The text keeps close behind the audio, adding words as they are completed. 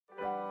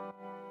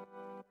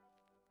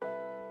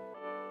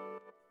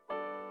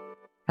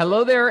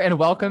Hello there, and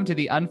welcome to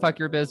the Unfuck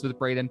Your Biz with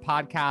Braden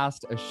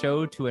podcast, a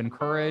show to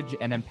encourage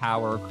and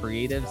empower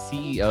creative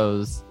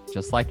CEOs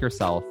just like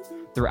yourself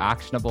through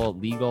actionable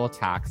legal,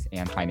 tax,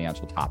 and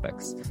financial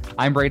topics.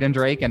 I'm Braden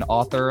Drake, an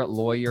author,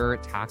 lawyer,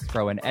 tax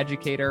pro, and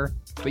educator,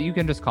 but you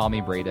can just call me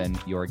Braden,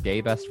 your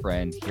gay best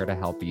friend, here to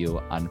help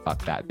you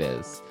unfuck that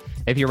biz.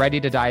 If you're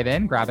ready to dive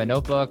in, grab a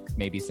notebook,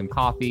 maybe some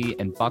coffee,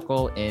 and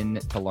buckle in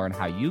to learn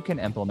how you can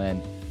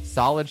implement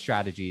solid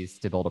strategies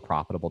to build a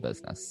profitable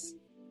business.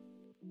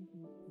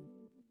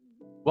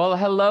 Well,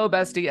 hello,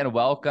 bestie, and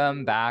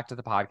welcome back to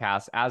the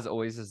podcast. As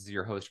always, this is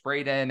your host,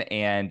 Braden,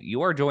 and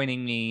you are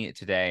joining me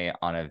today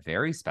on a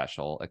very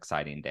special,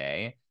 exciting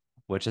day,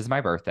 which is my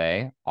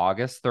birthday.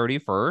 August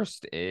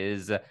 31st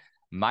is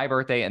my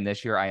birthday, and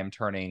this year I am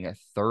turning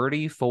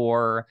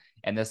 34,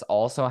 and this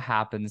also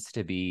happens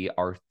to be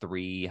our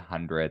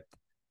 300th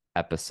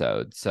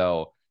episode.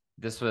 So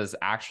this was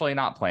actually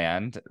not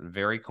planned,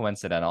 very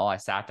coincidental. I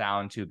sat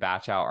down to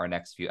batch out our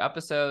next few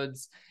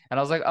episodes, and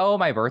I was like, oh,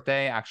 my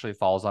birthday actually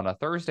falls on a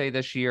Thursday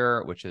this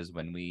year, which is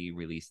when we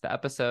release the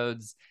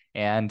episodes.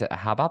 And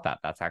how about that?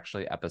 That's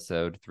actually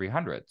episode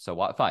 300. So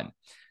what fun.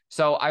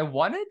 So I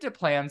wanted to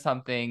plan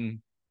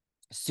something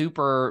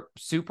super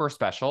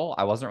special.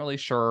 I wasn't really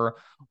sure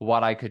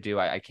what I could do.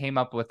 I came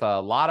up with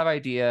a lot of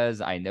ideas.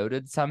 I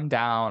noted some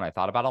down. I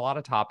thought about a lot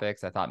of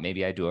topics. I thought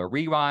maybe I'd do a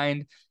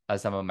rewind of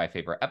some of my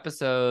favorite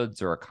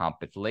episodes or a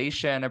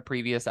compilation of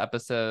previous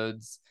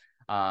episodes.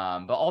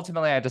 But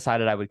ultimately, I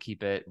decided I would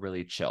keep it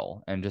really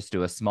chill and just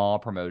do a small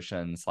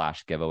promotion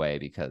 / giveaway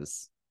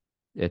because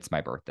it's my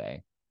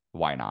birthday.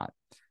 Why not?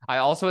 I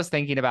also was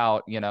thinking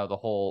about, the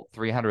whole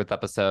 300th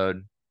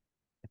episode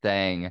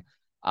thing,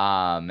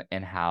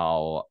 and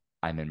how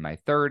I'm in my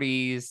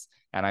 30s.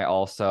 And I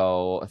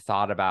also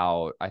thought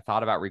about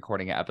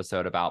recording an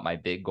episode about my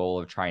big goal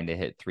of trying to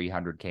hit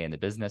 300K in the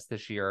business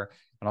this year.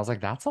 And I was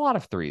like, that's a lot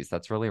of threes.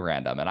 That's really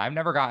random. And I've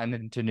never gotten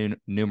into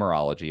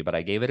numerology, but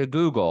I gave it a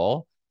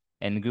Google,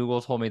 and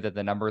Google told me that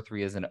the number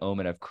 3 is an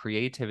omen of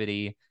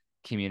creativity,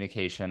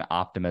 communication,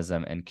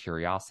 optimism, and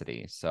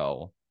curiosity.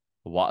 So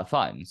what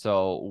fun.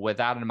 So with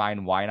that in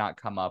mind, why not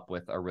come up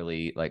with a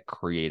really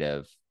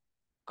creative,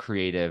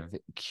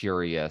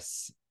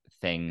 curious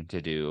thing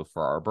to do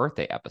for our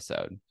birthday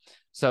episode?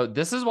 So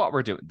this is what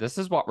we're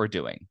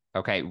doing.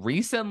 Okay.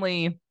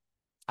 Recently,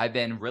 I've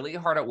been really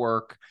hard at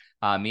work,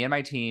 me and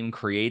my team,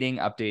 creating,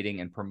 updating,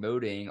 and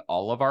promoting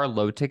all of our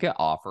low ticket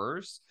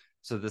offers.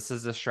 So this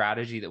is a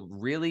strategy that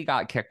really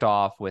got kicked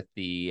off with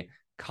the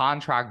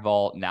Contract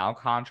Vault, now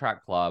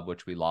Contract Club,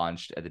 which we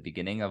launched at the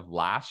beginning of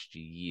last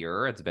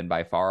year. It's been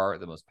by far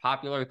the most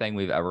popular thing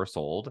we've ever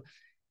sold.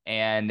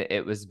 And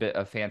it was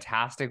a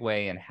fantastic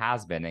way, and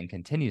has been and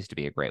continues to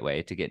be a great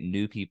way to get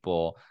new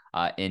people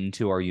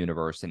into our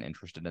universe and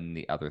interested in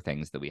the other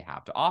things that we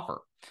have to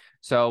offer.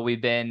 So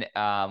we've been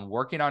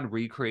working on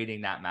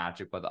recreating that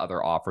magic with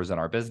other offers in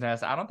our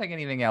business. I don't think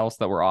anything else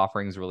that we're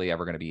offering is really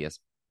ever going to be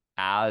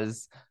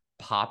as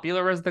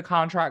popular as the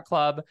Contract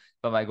Club,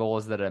 but my goal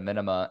is that at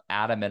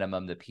a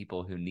minimum, the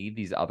people who need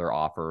these other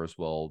offers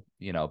will,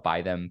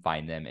 buy them,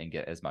 find them, and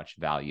get as much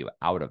value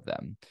out of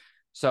them.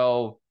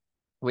 So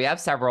we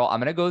have several. I'm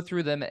going to go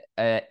through them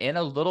in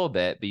a little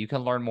bit, but you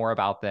can learn more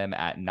about them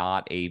at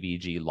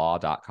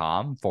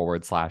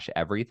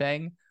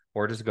notavglaw.com/everything,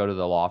 or just go to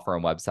the law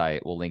firm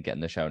website. We'll link it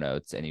in the show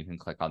notes, and you can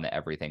click on the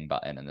everything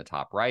button in the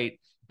top right,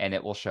 and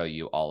it will show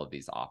you all of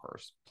these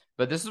offers.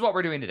 But this is what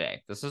we're doing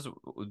today. This is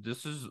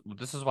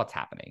what's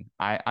happening.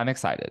 I'm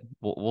excited.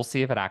 We'll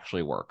see if it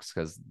actually works,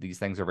 because these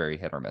things are very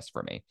hit or miss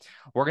for me.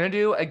 We're going to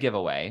do a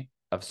giveaway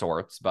of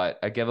sorts, but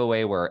a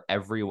giveaway where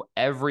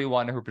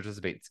everyone who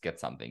participates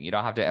gets something. You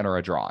don't have to enter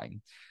a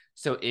drawing.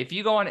 So if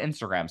you go on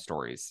Instagram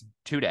stories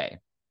today,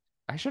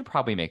 I should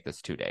probably make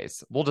this 2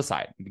 days. We'll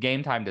decide.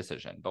 Game time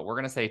decision, but we're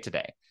going to say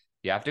today.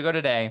 You have to go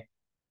today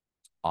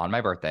on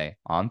my birthday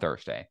on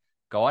Thursday.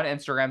 Go on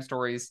Instagram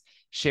stories,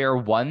 share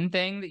one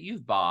thing that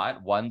you've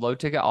bought, one low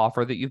ticket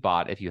offer that you've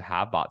bought if you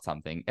have bought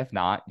something. If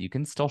not, you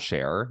can still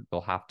share.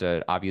 You'll have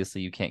to,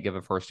 obviously, you can't give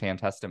a firsthand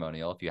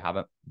testimonial if you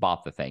haven't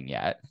bought the thing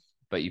yet,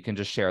 but you can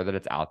just share that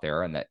it's out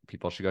there and that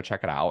people should go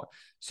check it out.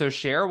 So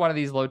share one of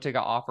these low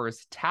ticket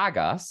offers, tag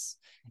us,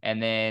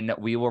 and then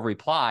we will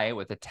reply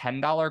with a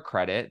 $10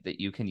 credit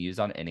that you can use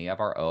on any of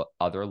our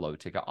other low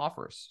ticket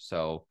offers.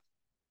 So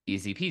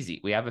easy peasy.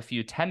 We have a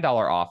few $10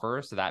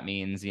 offers. So that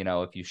means,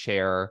 if you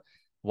share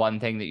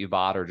one thing that you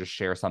bought or just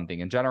share something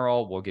in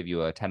general, we'll give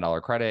you a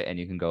 $10 credit, and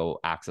you can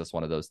go access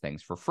one of those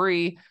things for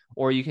free,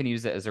 or you can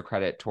use it as a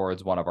credit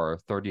towards one of our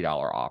 $30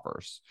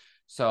 offers.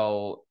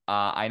 So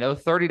I know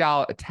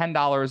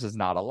 $10 is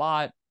not a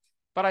lot,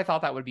 but I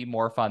thought that would be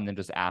more fun than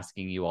just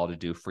asking you all to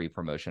do free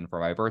promotion for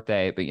my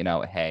birthday. But,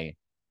 hey,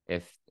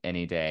 if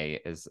any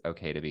day is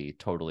okay to be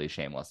totally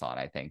shameless on,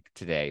 I think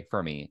today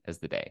for me is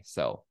the day.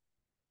 So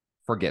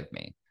forgive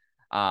me.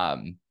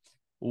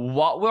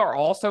 What we're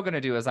also going to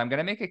do is I'm going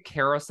to make a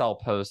carousel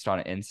post on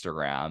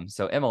Instagram.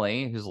 So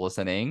Emily, who's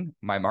listening,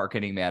 my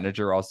marketing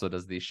manager, also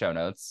does these show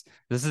notes.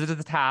 This is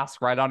the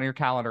task right on your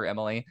calendar,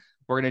 Emily.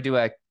 We're going to do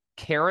a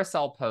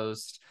carousel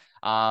post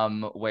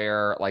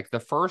where like the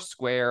first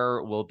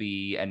square will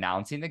be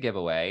announcing the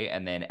giveaway,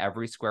 and then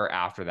every square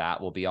after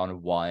that will be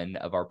on one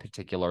of our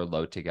particular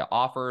low ticket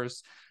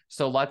offers.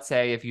 So let's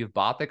say if you've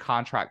bought the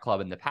contract club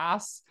in the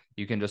past,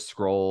 you can just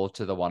scroll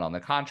to the one on the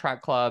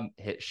contract club,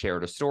 hit share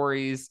to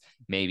stories,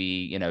 maybe,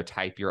 you know,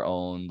 type your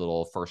own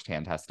little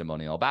firsthand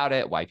testimonial about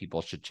it, why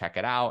people should check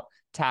it out,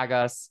 tag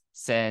us,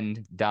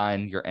 send,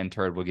 done, you're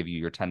entered, we'll give you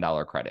your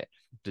 $10 credit.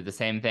 Do the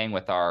same thing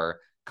with our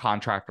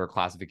contractor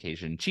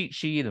classification cheat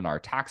sheet and our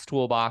tax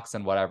toolbox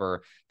and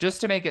whatever,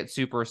 just to make it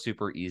super,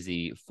 super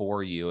easy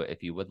for you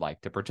if you would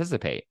like to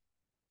participate.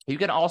 You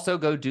can also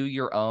go do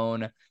your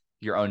own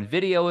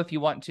video if you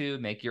want to,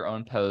 make your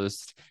own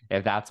post.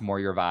 If that's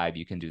more your vibe,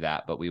 you can do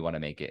that, but we want to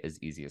make it as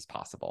easy as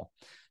possible.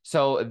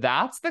 So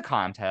that's the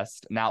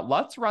contest. Now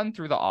let's run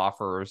through the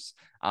offers.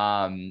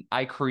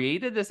 I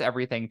created this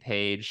everything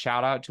page.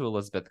 Shout out to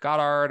Elizabeth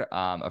Goddard,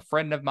 a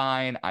friend of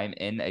mine. I'm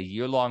in a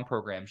year-long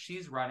program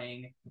she's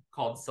running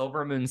called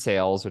Silver Moon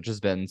Sales, which has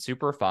been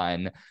super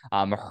fun.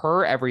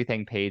 Her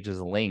everything page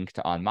is linked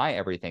on my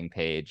everything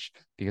page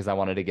because I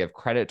wanted to give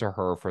credit to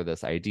her for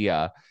this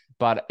idea.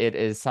 But it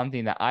is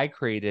something that I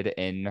created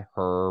in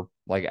her,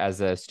 like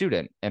as a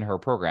student in her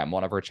program.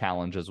 One of her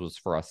challenges was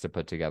for us to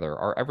put together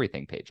our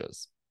everything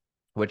pages,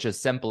 which is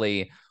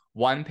simply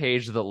one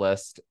page that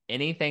lists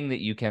anything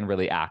that you can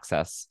really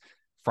access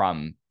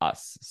from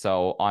us.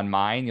 So on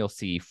mine, you'll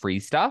see free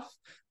stuff.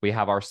 We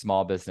have our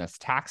small business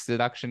tax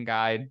deduction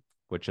guide,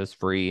 which is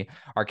free.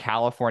 Our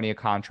California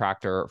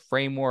contractor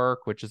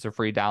framework, which is a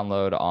free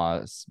download,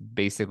 on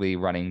basically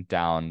running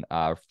down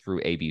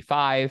through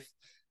AB5.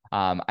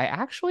 I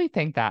actually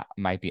think that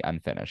might be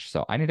unfinished.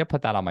 So I need to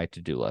put that on my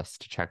to-do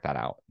list to check that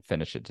out,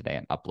 finish it today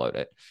and upload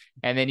it.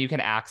 And then you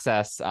can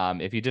access,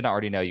 if you didn't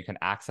already know, you can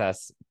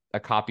access a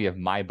copy of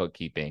my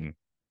bookkeeping,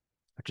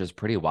 which is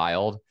pretty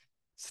wild.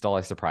 Still,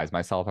 I surprise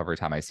myself every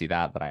time I see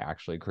that I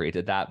actually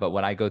created that. But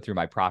when I go through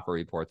my profit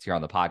reports here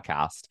on the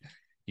podcast,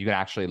 you can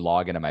actually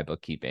log into my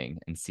bookkeeping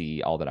and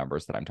see all the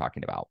numbers that I'm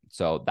talking about.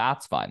 So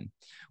that's fun.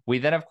 We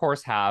then, of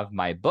course, have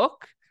my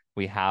book.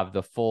 We have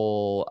the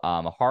full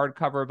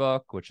hardcover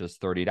book, which is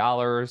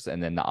 $30,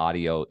 and then the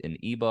audio and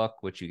ebook,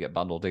 which you get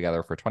bundled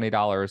together for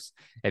 $20.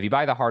 If you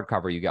buy the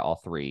hardcover, you get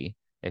all three.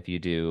 If you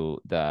do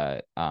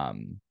the,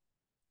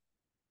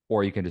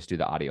 or you can just do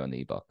the audio and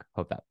the ebook.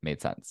 Hope that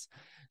made sense.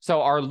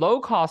 So our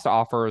low cost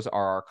offers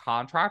are our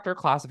contractor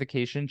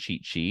classification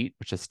cheat sheet,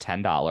 which is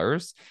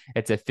 $10.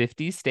 It's a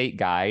 50-state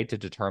guide to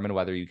determine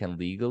whether you can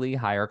legally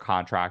hire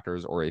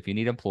contractors or if you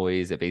need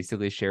employees. It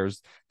basically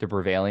shares the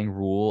prevailing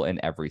rule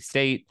in every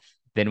state.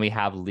 Then we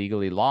have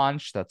Legally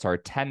Launched. That's our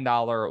 $10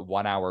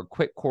 1-hour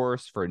quick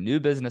course for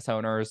new business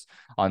owners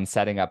on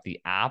setting up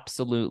the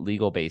absolute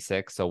legal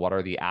basics. So what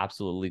are the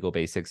absolute legal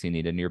basics you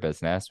need in your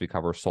business? We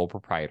cover sole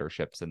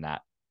proprietorships in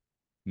that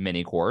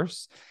mini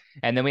course.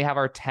 And then we have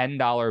our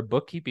 $10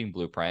 bookkeeping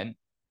blueprint,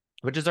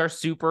 which is our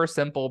super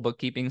simple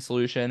bookkeeping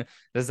solution.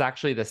 This is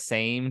actually the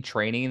same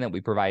training that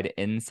we provide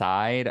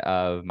inside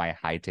of my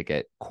high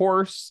ticket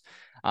course.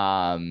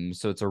 So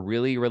it's a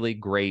really, really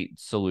great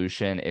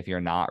solution if you're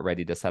not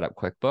ready to set up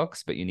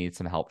QuickBooks, but you need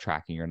some help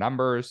tracking your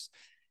numbers.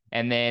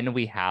 And then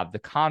we have the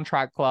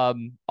contract club,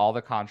 all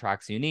the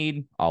contracts you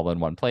need, all in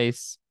one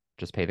place.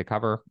 Just pay the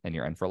cover and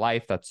you're in for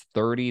life. That's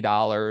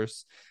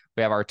 $30.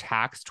 We have our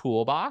tax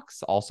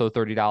toolbox, also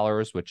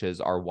 $30, which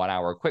is our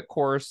 1-hour quick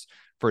course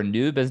for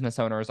new business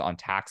owners on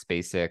tax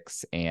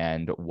basics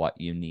and what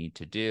you need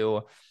to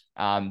do.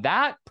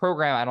 That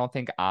program, I don't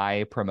think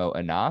I promote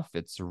enough.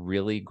 It's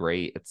really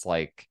great. It's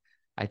like,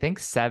 I think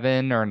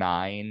 7 or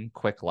 9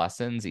 quick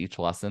lessons. Each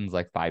lesson's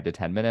like 5 to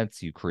 10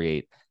 minutes. You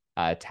create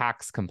a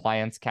tax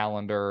compliance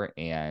calendar,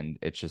 and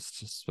it's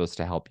just supposed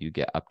to help you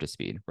get up to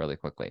speed really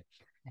quickly.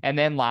 And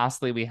then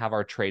lastly, we have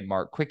our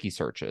trademark quickie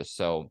searches.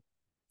 So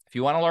if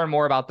you want to learn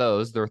more about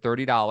those, they're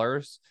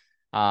 $30.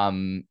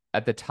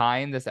 At the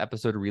time this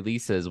episode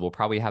releases, we'll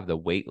probably have the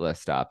wait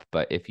list up.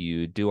 But if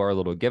you do our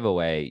little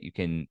giveaway, you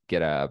can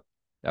get a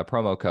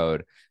promo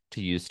code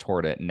to use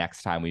toward it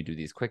next time we do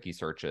these quickie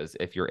searches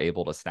if you're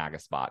able to snag a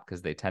spot,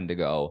 because they tend to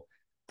go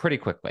pretty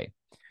quickly.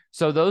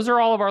 So those are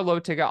all of our low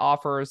ticket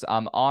offers.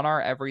 On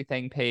our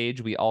everything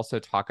page, we also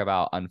talk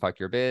about Unfuck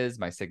Your Biz,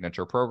 my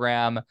signature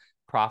program.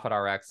 Profit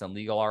RX and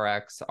Legal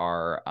RX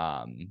are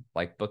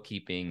like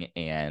bookkeeping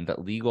and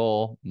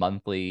legal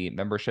monthly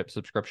membership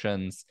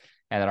subscriptions,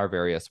 and then our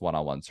various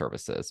one-on-one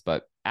services.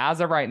 But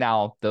as of right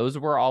now, those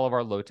were all of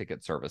our low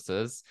ticket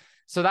services.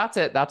 So that's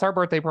it. That's our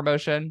birthday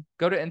promotion.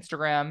 Go to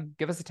Instagram,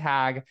 give us a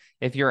tag.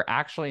 If you're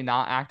actually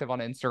not active on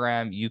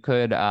Instagram, you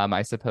could,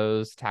 I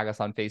suppose, tag us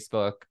on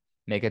Facebook,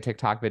 make a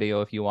TikTok video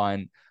if you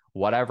want,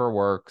 whatever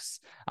works.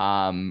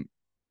 I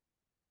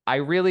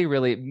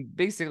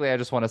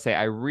just want to say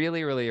I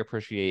really, really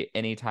appreciate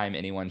anytime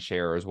anyone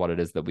shares what it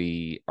is that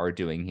we are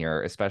doing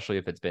here, especially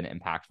if it's been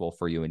impactful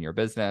for you and your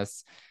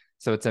business.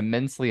 So it's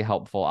immensely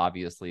helpful,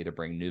 obviously, to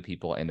bring new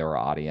people into our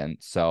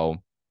audience. So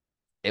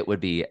it would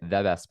be the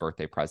best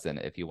birthday present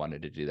if you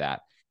wanted to do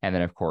that. And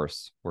then, of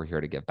course, we're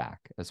here to give back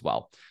as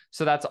well.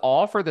 So that's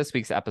all for this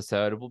week's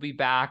episode. We'll be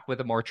back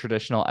with a more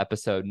traditional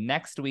episode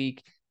next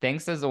week.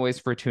 Thanks, as always,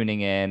 for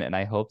tuning in, and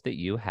I hope that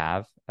you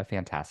have a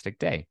fantastic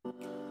day.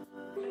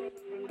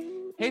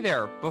 Hey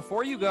there,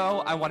 before you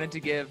go, I wanted to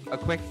give a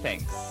quick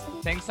thanks.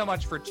 Thanks so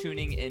much for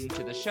tuning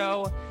into the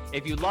show.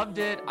 If you loved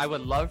it, I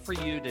would love for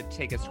you to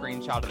take a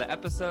screenshot of the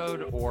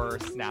episode or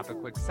snap a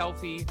quick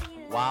selfie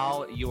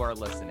while you are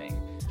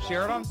listening.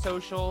 Share it on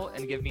social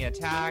and give me a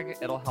tag.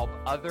 It'll help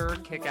other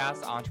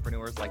kick-ass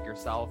entrepreneurs like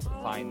yourself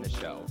find the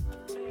show.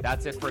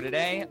 That's it for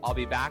today. I'll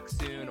be back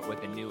soon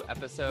with a new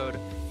episode.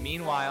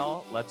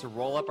 Meanwhile, let's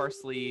roll up our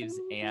sleeves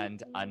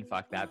and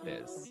unfuck that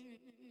biz.